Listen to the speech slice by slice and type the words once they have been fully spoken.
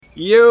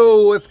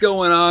Yo, what's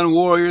going on,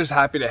 Warriors?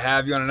 Happy to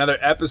have you on another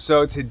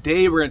episode.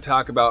 Today we're going to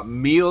talk about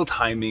meal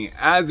timing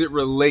as it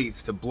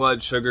relates to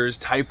blood sugars,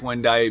 type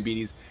 1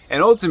 diabetes,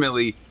 and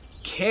ultimately,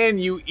 can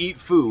you eat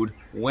food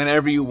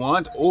whenever you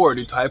want, or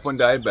do type 1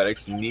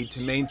 diabetics need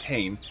to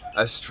maintain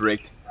a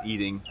strict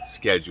eating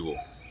schedule?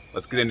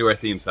 Let's get into our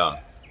theme song.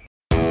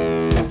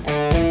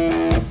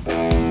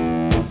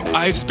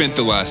 I've spent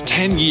the last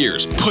 10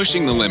 years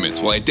pushing the limits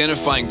while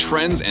identifying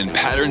trends and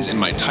patterns in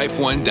my type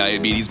 1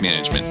 diabetes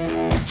management.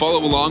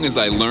 Follow along as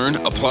I learn,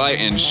 apply,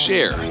 and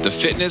share the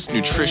fitness,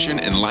 nutrition,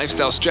 and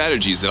lifestyle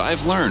strategies that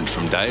I've learned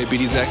from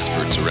diabetes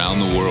experts around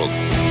the world.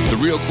 The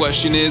real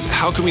question is,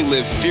 how can we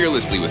live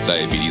fearlessly with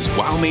diabetes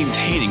while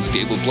maintaining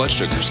stable blood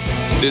sugars?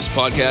 This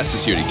podcast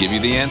is here to give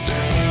you the answer.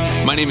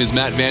 My name is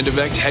Matt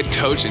Vandevecht, head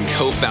coach and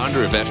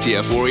co-founder of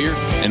FTF Warrior,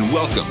 and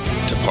welcome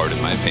to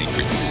Pardon My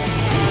Pancreas.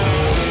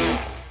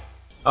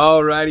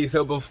 Alrighty,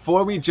 so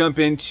before we jump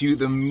into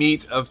the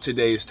meat of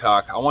today's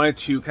talk, I wanted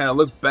to kind of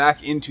look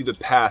back into the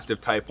past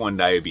of type 1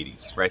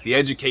 diabetes, right? The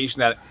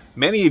education that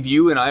many of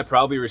you and I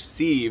probably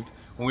received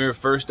when we were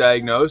first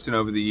diagnosed, and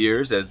over the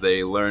years as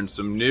they learned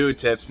some new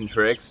tips and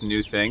tricks,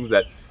 new things,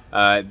 that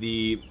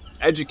the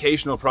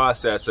educational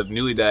process of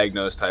newly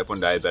diagnosed type 1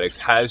 diabetics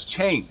has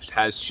changed,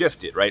 has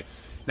shifted, right?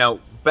 Now,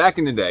 back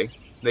in the day,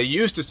 they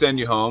used to send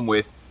you home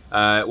with,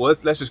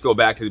 let's just go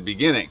back to the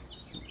beginning.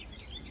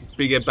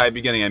 By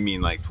beginning, I mean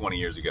like 20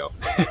 years ago.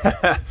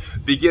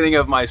 Beginning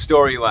of my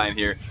storyline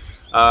here.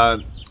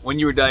 When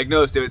you were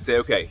diagnosed, they would say,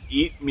 okay,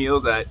 eat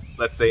meals at,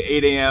 let's say,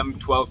 8 a.m.,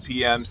 12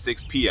 p.m.,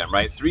 6 p.m.,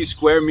 right? 3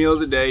 square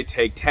meals a day,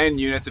 take 10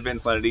 units of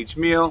insulin at each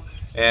meal,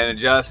 and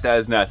adjust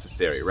as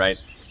necessary, right?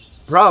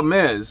 Problem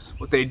is,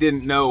 what they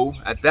didn't know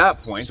at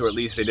that point, or at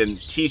least they didn't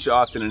teach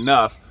often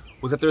enough,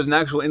 was that there's an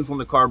actual insulin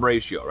to carb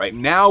ratio, right?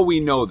 Now we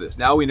know this.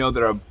 Now we know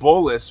that our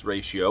bolus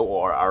ratio,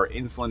 or our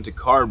insulin to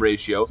carb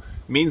ratio,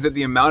 means that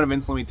the amount of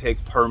insulin we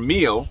take per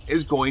meal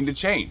is going to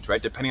change,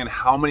 right? Depending on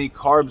how many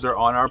carbs are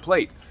on our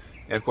plate.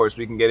 And of course,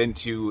 we can get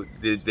into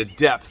the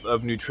depth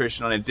of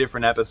nutrition on a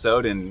different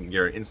episode, and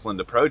your insulin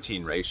to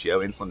protein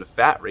ratio, insulin to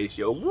fat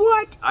ratio.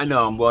 What? I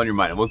know, I'm blowing your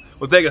mind.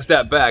 We'll take a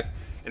step back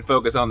and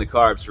focus on the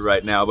carbs for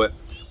right now. But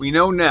we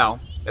know now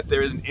that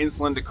there is an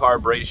insulin to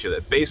carb ratio,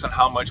 that based on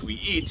how much we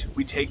eat,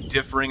 we take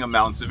differing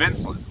amounts of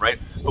insulin, right?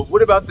 But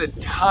what about the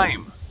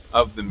time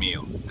of the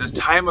meal? Does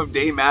time of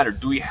day matter?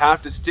 Do we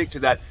have to stick to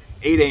that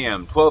 8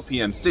 a.m., 12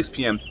 p.m., 6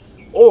 p.m.,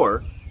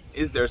 or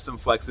is there some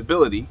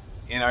flexibility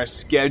in our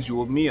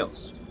scheduled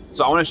meals?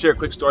 So I want to share a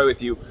quick story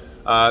with you,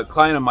 a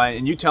client of mine,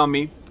 and you tell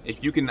me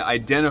if you can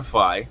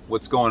identify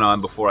what's going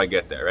on before I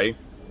get there, right?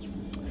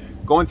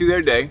 Going through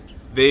their day,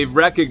 they've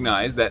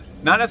recognized that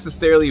not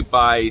necessarily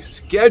by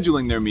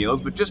scheduling their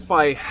meals, but just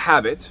by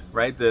habit,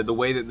 right? The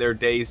way that their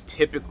days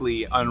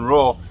typically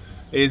unroll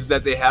is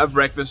that they have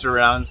breakfast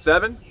around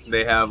 7,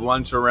 they have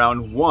lunch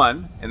around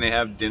 1, and they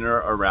have dinner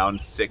around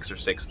 6 or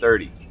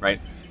 6:30, right?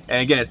 And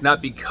again, it's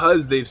not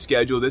because they've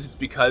scheduled this, it's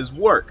because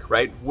work,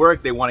 right?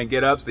 Work, they want to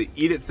get up, so they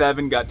eat at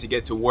 7, got to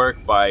get to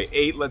work by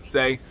 8, let's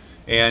say,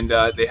 and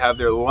they have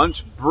their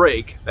lunch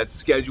break that's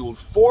scheduled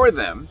for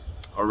them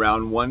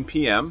around 1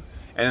 p.m.,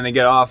 and then they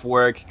get off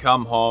work,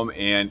 come home,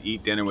 and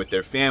eat dinner with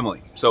their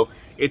family. So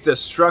it's a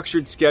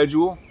structured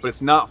schedule, but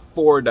it's not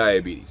for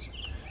diabetes.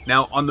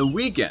 Now, on the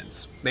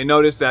weekends, they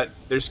notice that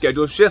their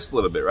schedule shifts a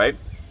little bit, right?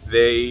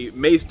 They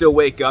may still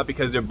wake up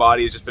because their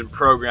body has just been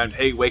programmed,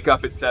 hey, wake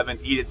up at 7,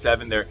 eat at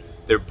 7.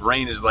 Their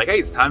brain is like, hey,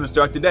 it's time to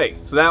start the day.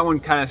 So that one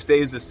kind of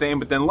stays the same.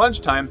 But then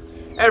lunchtime,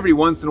 every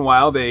once in a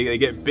while, they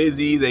get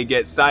busy, they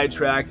get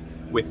sidetracked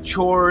with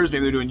chores,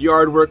 maybe they're doing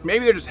yard work,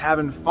 maybe they're just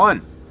having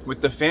fun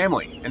with the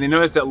family. And they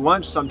notice that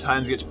lunch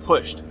sometimes gets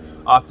pushed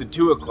off to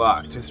 2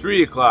 o'clock, to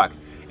 3 o'clock,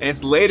 and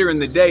it's later in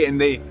the day,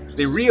 and they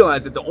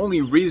realize that the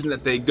only reason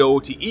that they go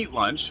to eat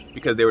lunch,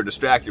 because they were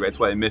distracted, right? That's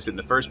why they missed it in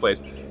the first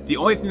place, the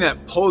only thing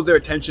that pulls their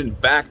attention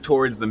back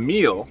towards the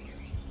meal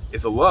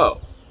is a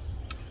low.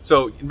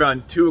 So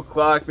around 2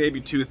 o'clock,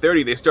 maybe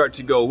 2:30, they start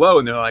to go low,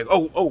 and they're like,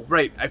 oh,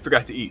 right, I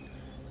forgot to eat.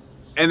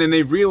 And then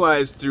they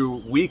realize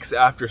through weeks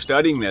after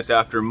studying this,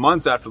 after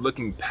months after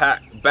looking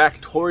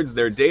back towards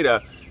their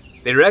data,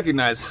 they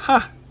recognize,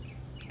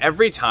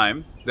 every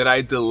time that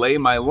I delay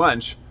my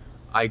lunch,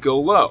 I go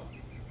low.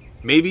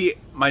 Maybe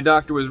my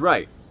doctor was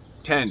right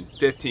 10,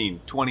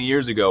 15, 20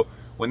 years ago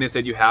when they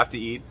said you have to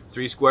eat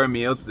 3 square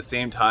meals at the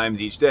same times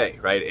each day,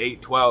 right?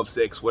 8, 12,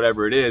 6,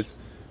 whatever it is,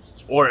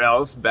 or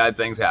else bad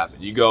things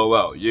happen. You go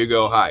low, you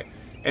go high.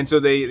 And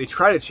so they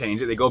try to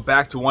change it. They go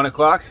back to 1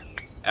 o'clock.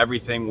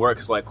 Everything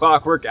works like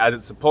clockwork as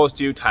it's supposed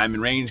to. Time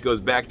and range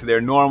goes back to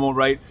their normal,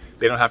 right?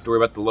 They don't have to worry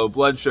about the low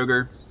blood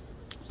sugar.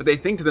 But they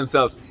think to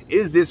themselves,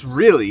 is this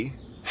really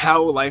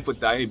how life with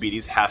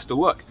diabetes has to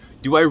look?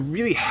 Do I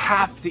really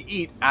have to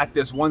eat at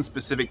this one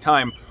specific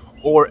time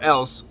or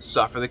else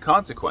suffer the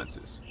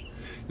consequences?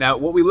 Now,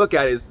 what we look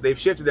at is they've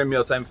shifted their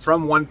mealtime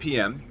from 1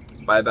 p.m.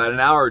 by about an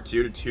hour or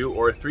two to 2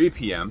 or 3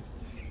 p.m.,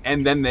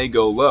 and then they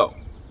go low.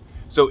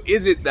 So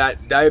is it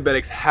that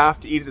diabetics have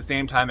to eat at the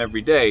same time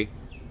every day,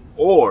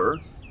 or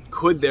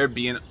could there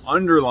be an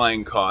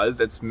underlying cause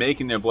that's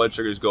making their blood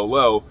sugars go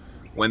low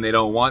when they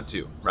don't want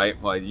to, right?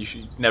 Well, you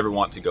should never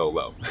want to go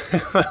low.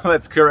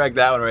 Let's correct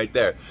that one right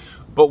there.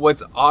 But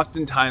what's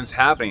oftentimes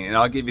happening, and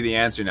I'll give you the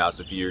answer now,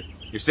 so if you're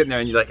sitting there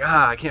and you're like,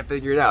 I can't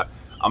figure it out,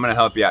 I'm gonna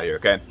help you out here,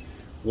 okay?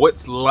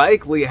 What's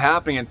likely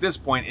happening at this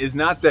point is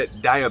not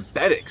that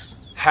diabetics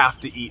have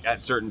to eat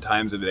at certain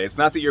times of the day. It's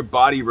not that your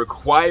body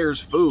requires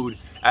food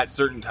at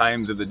certain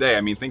times of the day.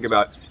 I mean, think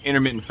about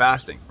intermittent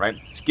fasting, right?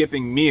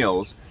 Skipping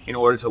meals in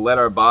order to let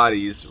our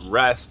bodies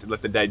rest,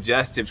 let the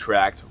digestive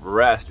tract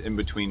rest in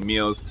between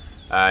meals.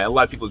 A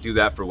lot of people do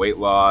that for weight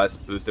loss,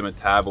 boost their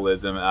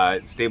metabolism,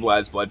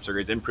 stabilize blood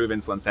sugars, improve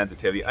insulin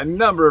sensitivity, a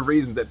number of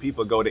reasons that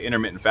people go to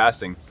intermittent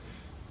fasting.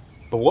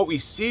 But what we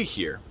see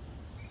here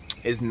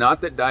is not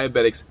that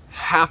diabetics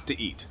have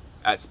to eat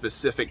at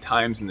specific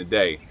times in the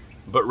day,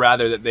 but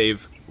rather that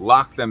they've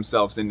locked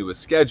themselves into a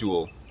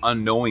schedule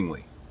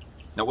unknowingly.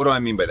 Now, what do I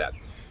mean by that?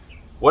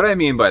 What I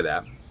mean by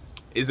that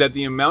is that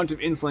the amount of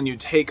insulin you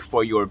take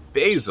for your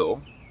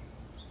basal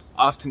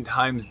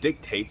oftentimes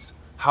dictates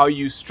how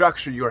you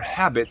structure your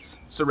habits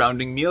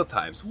surrounding meal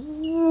times.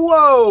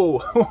 Whoa!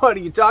 What are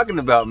you talking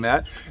about,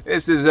 Matt?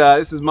 This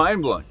is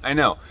mind-blowing. I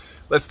know.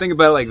 Let's think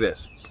about it like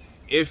this.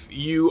 If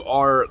you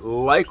are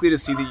likely to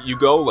see that you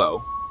go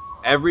low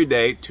every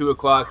day, 2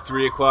 o'clock,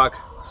 3 o'clock,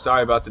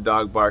 sorry about the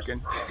dog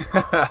barking.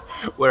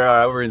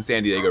 We're in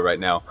San Diego right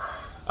now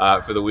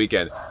for the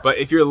weekend. But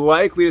if you're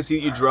likely to see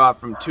that you drop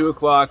from 2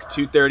 o'clock,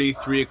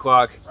 2:30, 3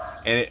 o'clock,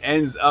 and it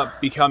ends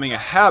up becoming a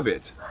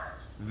habit,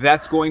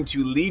 that's going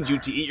to lead you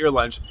to eat your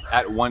lunch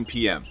at 1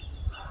 p.m.,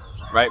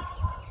 right?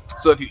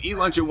 So if you eat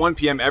lunch at 1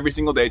 p.m. every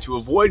single day to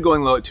avoid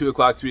going low at 2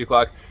 o'clock, 3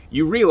 o'clock,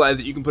 you realize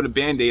that you can put a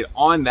Band-Aid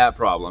on that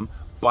problem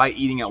by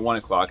eating at 1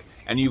 o'clock,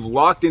 and you've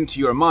locked into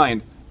your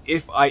mind,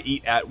 if I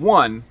eat at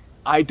 1,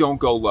 I don't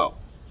go low.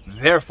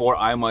 Therefore,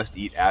 I must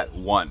eat at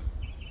 1,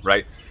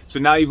 right? So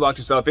now you've locked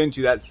yourself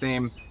into that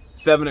same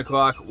 7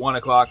 o'clock, 1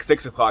 o'clock,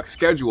 6 o'clock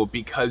schedule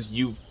because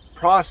you've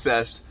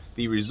processed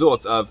the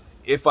results of,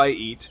 if I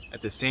eat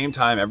at the same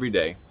time every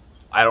day,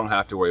 I don't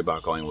have to worry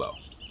about going low.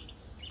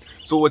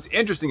 So what's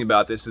interesting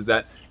about this is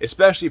that,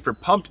 especially for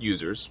pump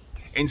users,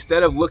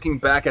 instead of looking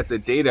back at the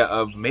data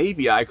of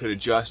maybe I could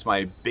adjust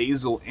my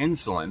basal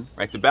insulin,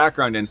 right, the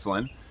background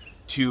insulin,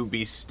 to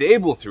be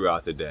stable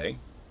throughout the day,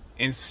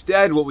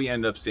 instead what we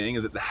end up seeing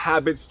is that the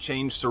habits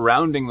change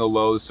surrounding the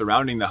lows,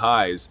 surrounding the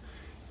highs,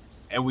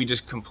 and we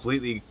just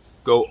completely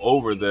go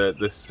over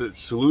the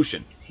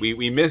solution.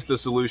 We miss the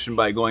solution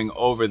by going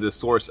over the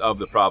source of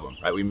the problem,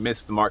 right? We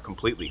miss the mark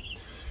completely.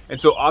 And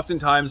so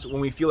oftentimes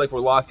when we feel like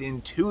we're locked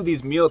into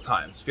these meal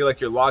times, feel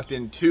like you're locked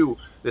into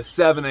the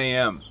 7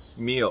 a.m.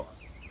 meal,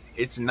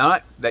 it's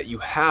not that you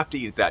have to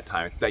eat at that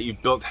time. It's that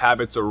you've built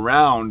habits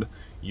around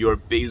your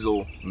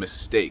basal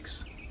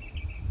mistakes.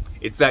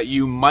 It's that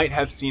you might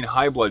have seen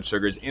high blood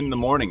sugars in the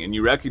morning and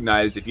you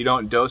recognized if you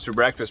don't dose for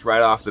breakfast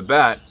right off the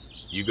bat,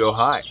 you go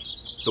high.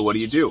 So what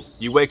do?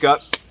 You wake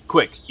up,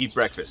 quick, eat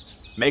breakfast.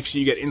 Make sure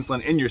you get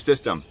insulin in your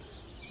system.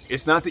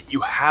 It's not that you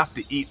have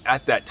to eat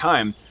at that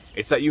time.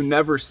 It's that you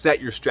never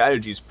set your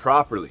strategies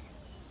properly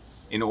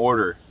in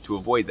order to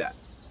avoid that.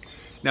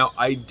 Now,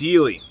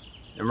 ideally,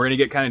 and we're going to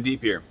get kind of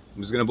deep here.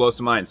 I'm just going to blow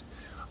some minds.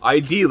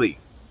 Ideally,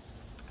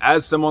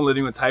 as someone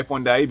living with type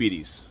 1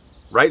 diabetes,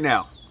 right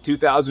now,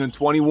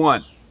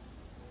 2021,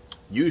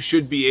 you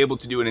should be able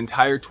to do an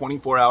entire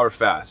 24-hour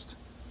fast,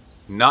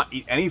 not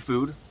eat any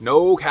food,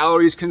 no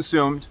calories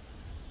consumed,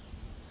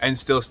 and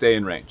still stay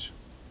in range.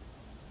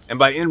 And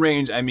by in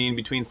range, I mean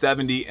between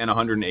 70 and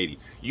 180.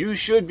 You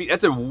should be,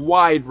 that's a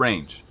wide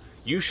range.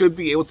 You should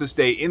be able to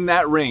stay in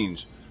that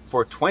range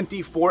for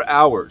 24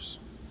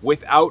 hours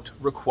without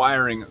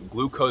requiring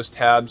glucose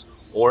tabs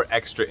or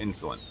extra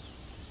insulin.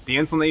 The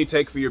insulin that you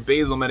take for your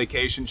basal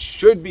medication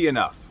should be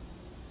enough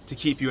to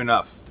keep you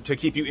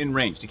in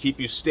range, to keep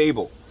you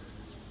stable.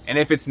 And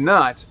if it's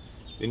not,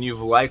 then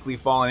you've likely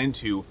fallen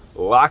into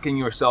locking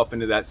yourself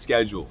into that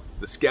schedule,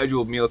 the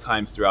scheduled meal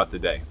times throughout the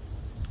day.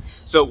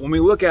 So when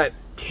we look at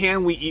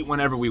can we eat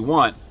whenever we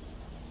want,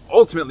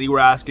 ultimately we're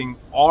asking,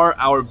 are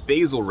our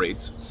basal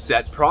rates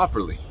set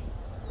properly?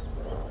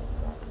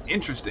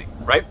 Interesting,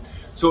 right?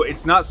 So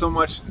it's not so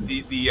much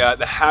the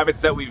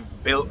habits that we've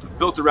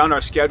built around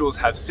our schedules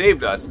have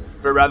saved us,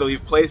 but rather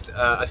we've placed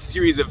a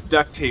series of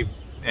duct tape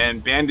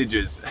and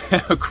bandages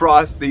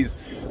across these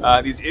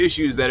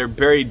issues that are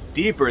buried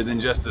deeper than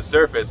just the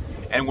surface,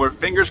 and we're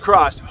fingers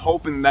crossed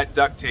hoping that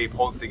duct tape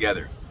holds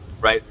together,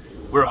 right?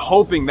 We're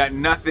hoping that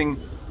nothing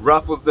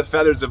ruffles the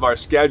feathers of our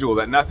schedule,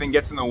 that nothing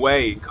gets in the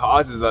way,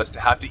 causes us to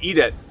have to eat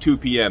at 2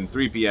 p.m.,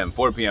 3 p.m.,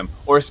 4 p.m.,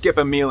 or skip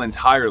a meal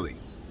entirely.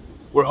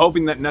 We're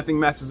hoping that nothing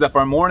messes up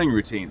our morning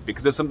routines,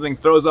 because if something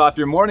throws off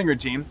your morning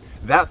routine,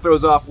 that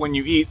throws off when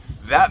you eat,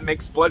 that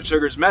makes blood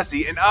sugars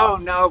messy, and oh,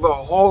 now the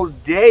whole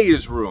day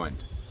is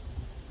ruined.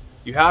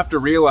 You have to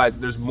realize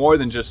that there's more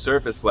than just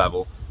surface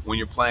level when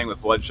you're playing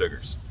with blood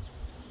sugars.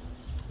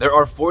 There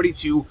are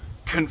 42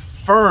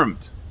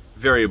 confirmed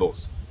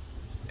variables.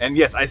 And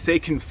yes, I say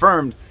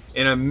confirmed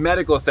in a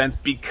medical sense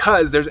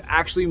because there's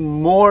actually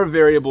more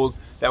variables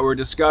that we're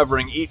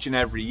discovering each and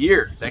every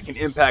year that can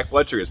impact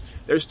blood sugars.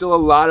 There's still a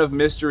lot of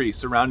mystery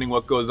surrounding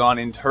what goes on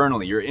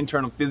internally, your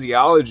internal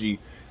physiology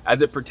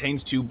as it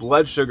pertains to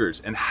blood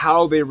sugars and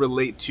how they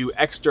relate to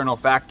external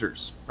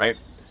factors, right?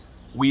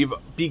 We've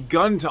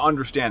begun to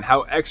understand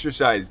how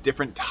exercise,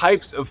 different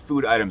types of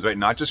food items, right?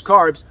 Not just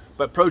carbs,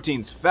 but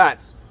proteins,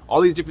 fats,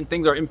 all these different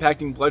things are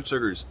impacting blood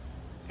sugars.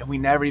 And we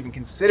never even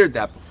considered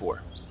that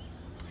before.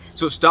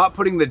 So stop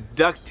putting the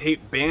duct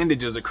tape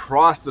bandages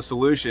across the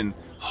solution,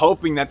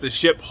 hoping that the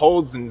ship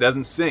holds and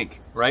doesn't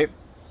sink, right?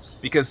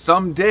 Because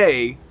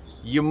someday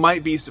you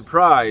might be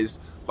surprised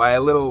by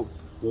a little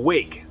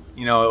wake,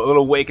 a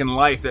little wake in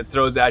life that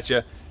throws at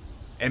you,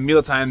 and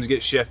meal times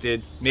get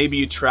shifted. Maybe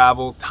you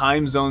travel,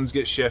 time zones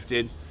get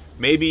shifted.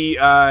 Maybe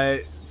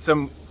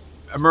some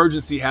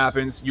emergency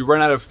happens, you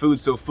run out of food,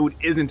 so food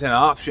isn't an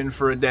option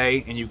for a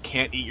day and you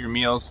can't eat your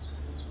meals.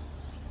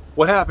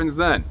 What happens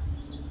then?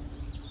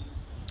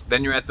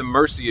 Then you're at the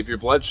mercy of your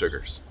blood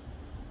sugars.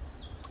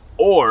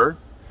 Or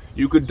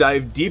you could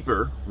dive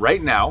deeper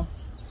right now,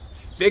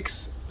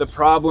 fix the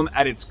problem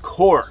at its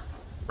core,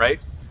 right?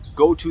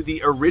 Go to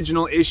the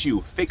original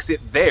issue, fix it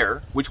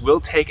there, which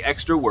will take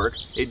extra work.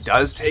 It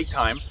does take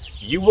time.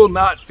 You will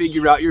not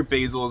figure out your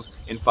basals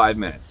in 5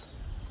 minutes.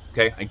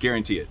 Okay, I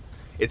guarantee it.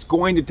 It's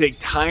going to take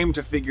time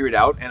to figure it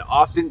out, and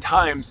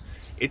oftentimes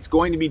it's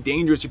going to be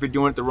dangerous if you're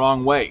doing it the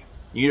wrong way.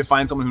 You need to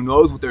find someone who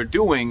knows what they're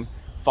doing,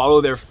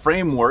 follow their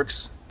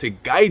frameworks to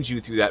guide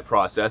you through that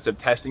process of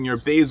testing your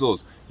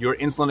basals, your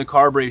insulin to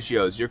carb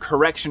ratios, your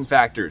correction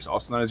factors,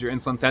 also known as your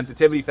insulin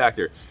sensitivity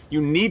factor. You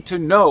need to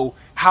know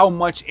how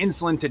much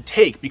insulin to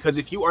take, because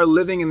if you are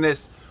living in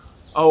this,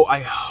 oh,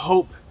 I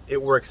hope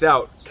it works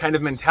out kind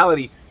of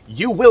mentality,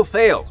 you will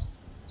fail.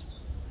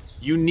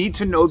 You need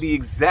to know the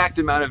exact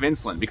amount of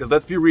insulin, because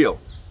let's be real,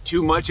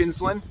 too much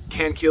insulin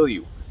can kill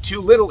you.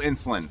 Too little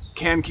insulin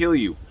can kill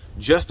you.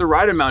 Just the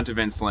right amount of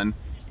insulin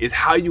is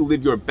how you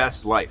live your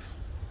best life.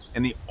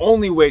 And the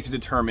only way to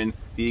determine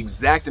the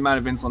exact amount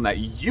of insulin that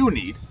you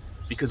need,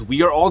 because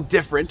we are all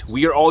different,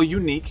 we are all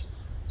unique,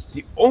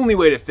 the only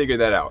way to figure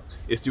that out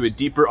is through a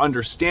deeper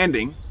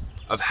understanding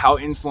of how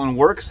insulin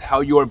works, how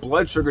your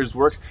blood sugars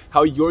work,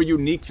 how your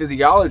unique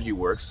physiology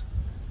works,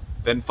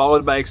 then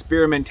followed by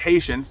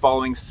experimentation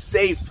following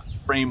safe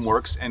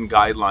frameworks and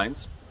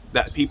guidelines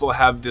that people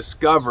have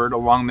discovered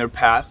along their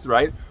paths,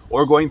 right?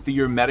 Or going through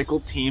your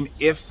medical team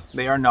if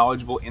they are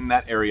knowledgeable in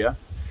that area.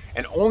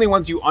 And only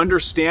once you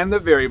understand the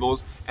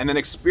variables and then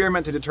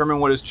experiment to determine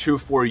what is true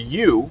for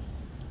you,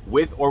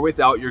 with or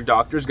without your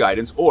doctor's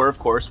guidance, or of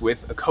course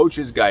with a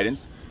coach's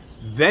guidance,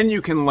 then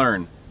you can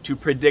learn to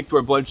predict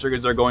where blood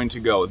sugars are going to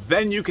go.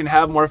 Then you can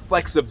have more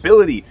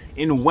flexibility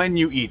in when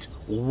you eat,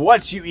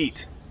 what you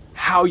eat,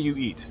 how you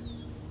eat.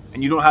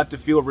 And you don't have to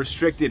feel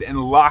restricted and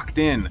locked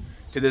in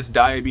to this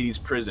diabetes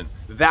prison.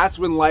 That's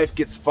when life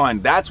gets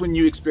fun. That's when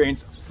you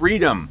experience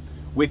freedom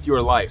with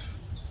your life.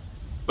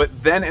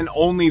 But then and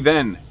only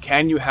then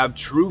can you have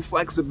true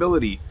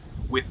flexibility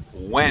with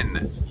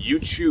when you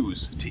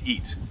choose to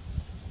eat.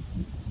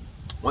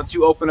 Once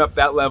you open up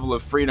that level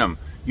of freedom,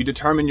 you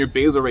determine your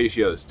basal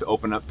ratios to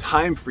open up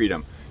time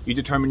freedom. You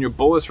determine your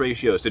bolus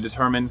ratios to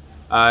determine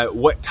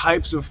what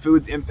types of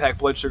foods impact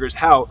blood sugars,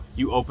 how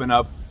you open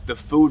up the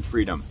food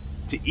freedom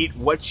to eat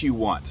what you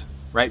want,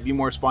 right? Be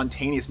more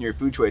spontaneous in your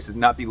food choices,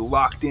 not be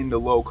locked into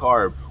low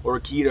carb or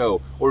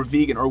keto or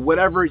vegan or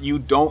whatever you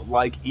don't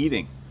like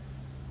eating.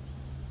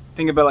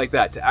 Think about it like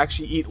that, to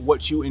actually eat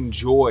what you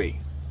enjoy.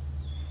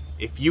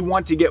 If you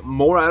want to get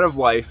more out of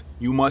life,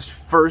 you must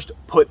first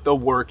put the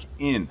work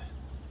in.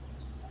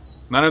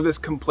 None of this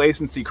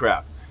complacency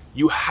crap.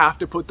 You have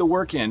to put the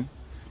work in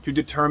to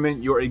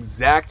determine your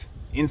exact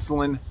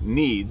insulin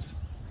needs.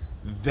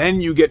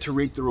 Then you get to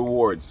reap the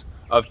rewards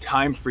of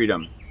time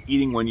freedom,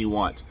 eating when you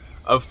want,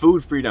 of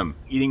food freedom,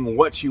 eating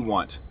what you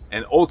want,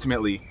 and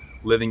ultimately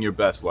living your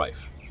best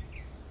life.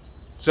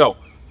 So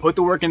put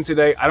the work in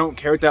today. I don't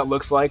care what that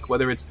looks like,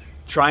 whether it's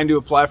trying to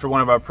apply for one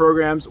of our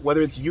programs,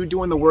 whether it's you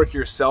doing the work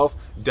yourself,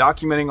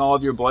 documenting all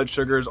of your blood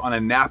sugars on a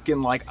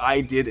napkin like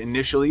I did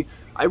initially.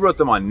 I wrote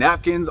them on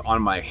napkins,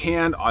 on my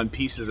hand, on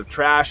pieces of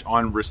trash,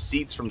 on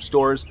receipts from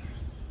stores.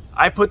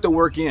 I put the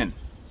work in.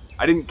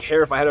 I didn't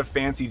care if I had a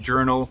fancy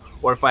journal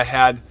or if I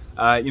had,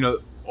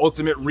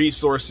 ultimate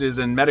resources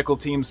and medical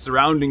teams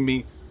surrounding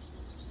me.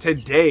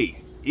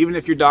 Today, even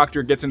if your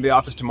doctor gets into the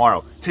office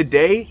tomorrow,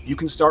 today you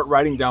can start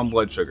writing down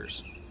blood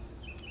sugars.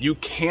 You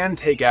can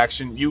take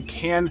action. You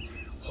can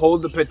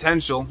hold the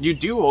potential. You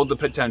do hold the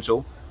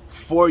potential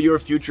for your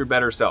future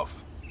better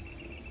self.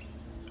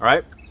 All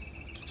right?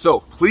 So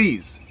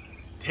please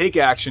take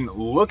action.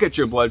 Look at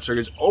your blood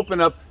sugars.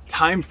 Open up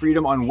time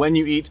freedom on when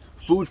you eat,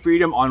 food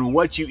freedom on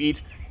what you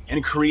eat,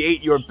 and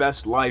create your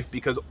best life,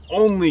 because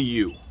only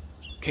you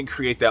can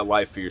create that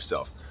life for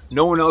yourself.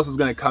 No one else is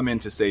going to come in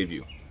to save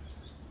you.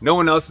 No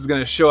one else is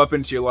going to show up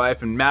into your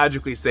life and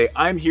magically say,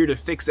 I'm here to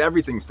fix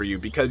everything for you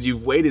because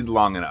you've waited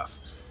long enough.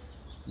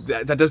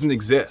 That doesn't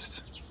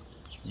exist.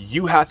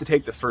 You have to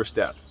take the first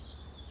step.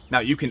 Now,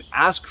 you can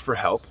ask for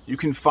help. You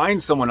can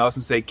find someone else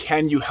and say,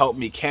 can you help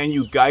me? Can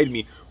you guide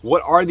me?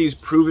 What are these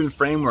proven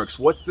frameworks?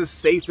 What's the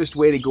safest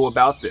way to go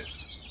about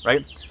this,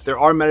 right? There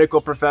are medical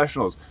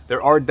professionals.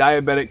 There are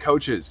diabetic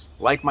coaches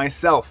like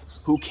myself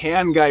who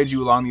can guide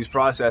you along these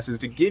processes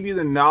to give you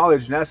the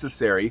knowledge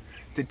necessary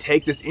to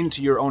take this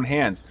into your own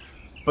hands.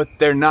 But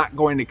they're not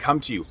going to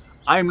come to you.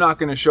 I'm not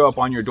going to show up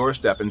on your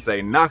doorstep and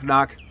say, knock,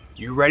 knock,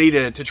 you ready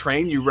to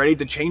train? You ready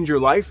to change your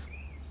life?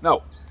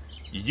 No,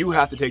 you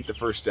have to take the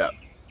first step.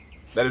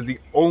 That is the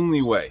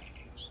only way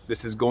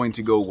this is going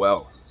to go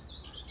well.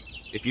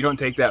 If you don't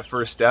take that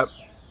first step,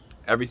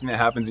 everything that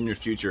happens in your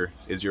future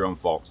is your own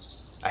fault.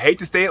 I hate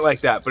to say it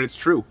like that, but it's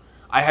true.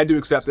 I had to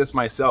accept this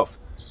myself.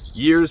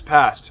 Years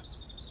passed.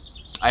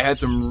 I had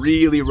some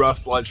really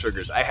rough blood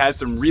sugars. I had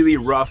some really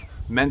rough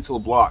mental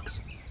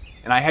blocks.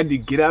 And I had to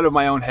get out of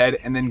my own head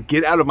and then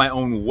get out of my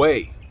own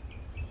way.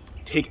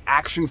 Take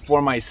action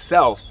for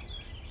myself.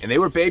 And they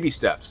were baby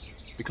steps.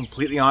 To be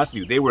completely honest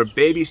with you, they were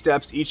baby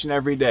steps each and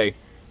every day.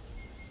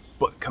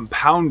 But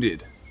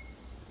compounded,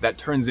 that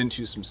turns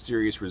into some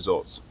serious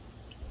results.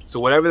 So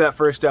whatever that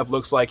first step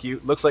looks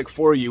like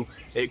for you,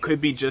 it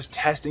could be just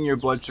testing your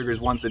blood sugars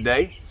once a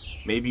day.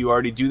 Maybe you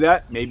already do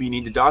that. Maybe you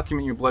need to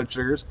document your blood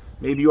sugars.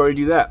 Maybe you already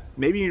do that.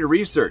 Maybe you need to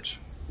research.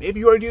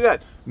 Maybe you already do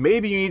that.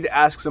 Maybe you need to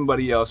ask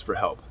somebody else for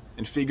help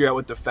and figure out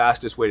what the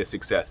fastest way to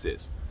success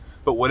is.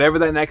 But whatever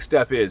that next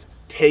step is,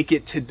 take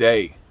it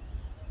today.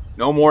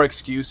 No more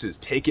excuses.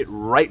 Take it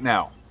right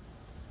now.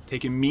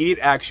 Take immediate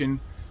action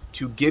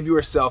to give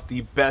yourself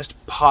the best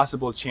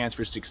possible chance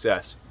for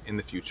success in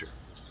the future.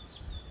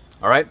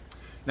 All right?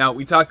 Now,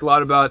 we talked a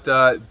lot about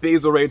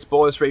basal rates,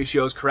 bolus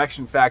ratios,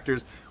 correction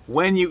factors,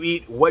 when you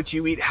eat, what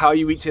you eat, how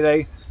you eat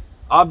today.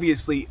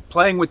 Obviously,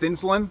 playing with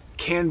insulin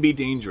can be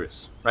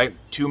dangerous, right?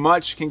 Too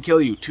much can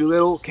kill you. Too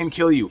little can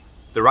kill you.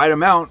 The right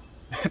amount,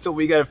 that's what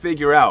we got to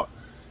figure out.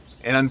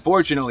 And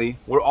unfortunately,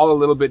 we're all a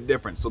little bit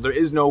different. So there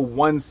is no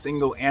one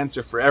single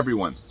answer for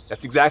everyone.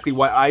 That's exactly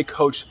why I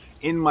coach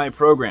in my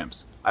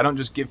programs. I don't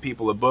just give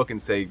people a book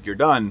and say, you're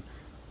done.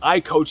 I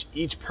coach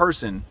each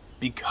person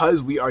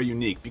because we are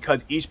unique,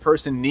 because each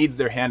person needs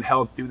their hand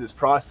held through this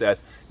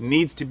process,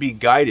 needs to be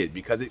guided,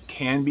 because it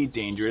can be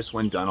dangerous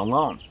when done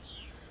alone.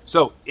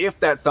 So if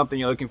that's something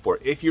you're looking for,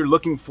 if you're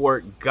looking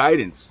for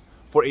guidance,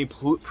 for a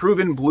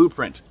proven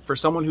blueprint, for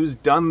someone who's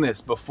done this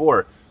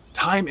before,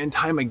 time and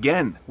time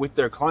again with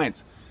their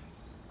clients,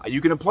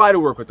 you can apply to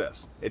work with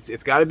us.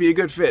 It's got to be a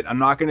good fit. I'm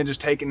not going to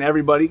just take in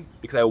everybody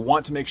because I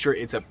want to make sure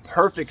it's a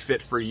perfect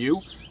fit for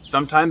you.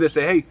 Sometimes I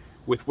say, hey,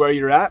 with where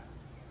you're at,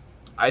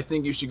 I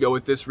think you should go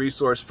with this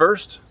resource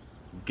first,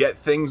 get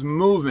things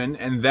moving,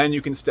 and then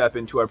you can step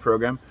into our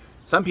program.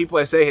 Some people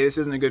I say, hey, this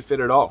isn't a good fit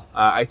at all.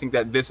 I think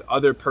that this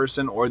other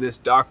person or this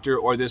doctor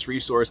or this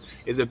resource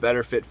is a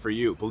better fit for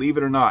you. Believe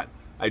it or not,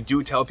 I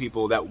do tell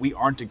people that we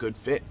aren't a good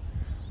fit.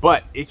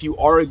 But if you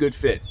are a good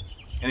fit,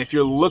 and if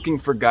you're looking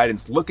for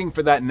guidance, looking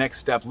for that next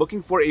step,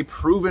 looking for a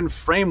proven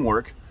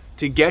framework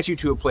to get you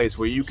to a place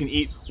where you can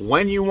eat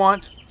when you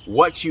want,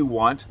 what you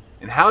want,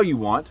 and how you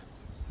want,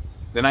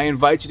 then I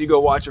invite you to go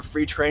watch a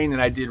free training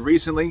that I did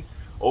recently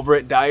over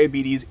at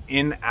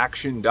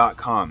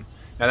diabetesinaction.com.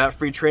 Now that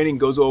free training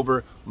goes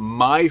over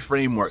my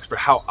frameworks for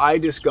how I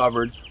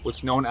discovered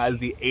what's known as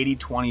the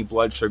 80-20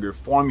 blood sugar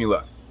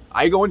formula.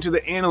 I go into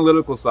the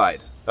analytical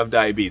side of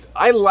diabetes.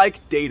 I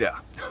like data,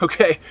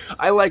 okay?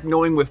 I like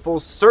knowing with full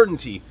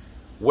certainty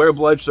where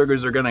blood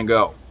sugars are gonna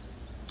go.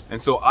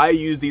 And so I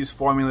use these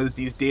formulas,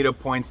 these data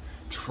points,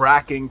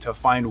 tracking to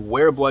find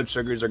where blood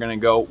sugars are gonna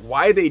go,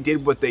 why they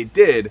did what they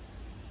did,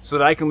 so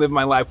that I can live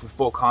my life with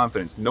full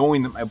confidence,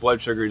 knowing that my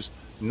blood sugars,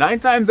 9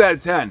 times out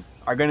of 10,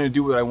 are gonna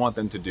do what I want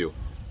them to do.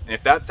 And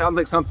if that sounds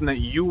like something that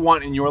you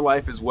want in your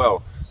life as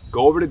well,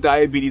 go over to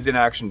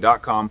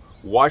diabetesinaction.com,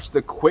 watch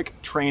the quick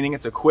training.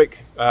 It's a quick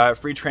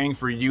free training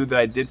for you that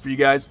I did for you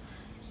guys.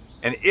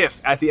 And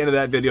if at the end of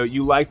that video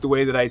you like the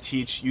way that I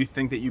teach, you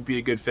think that you'd be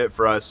a good fit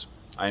for us,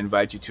 I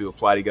invite you to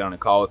apply to get on a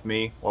call with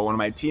me or one of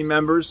my team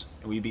members,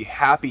 and we'd be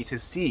happy to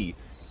see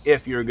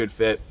if you're a good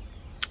fit.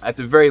 At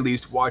the very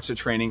least, watch the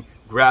training,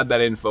 grab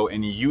that info,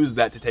 and use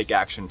that to take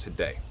action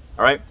today.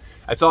 All right?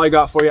 That's all I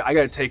got for you. I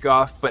got to take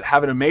off, but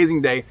have an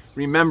amazing day.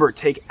 Remember,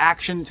 take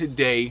action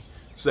today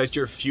so that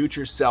your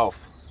future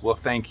self will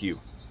thank you.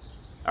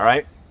 All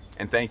right?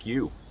 And thank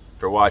you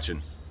for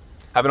watching.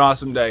 Have an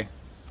awesome day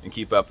and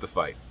keep up the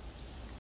fight.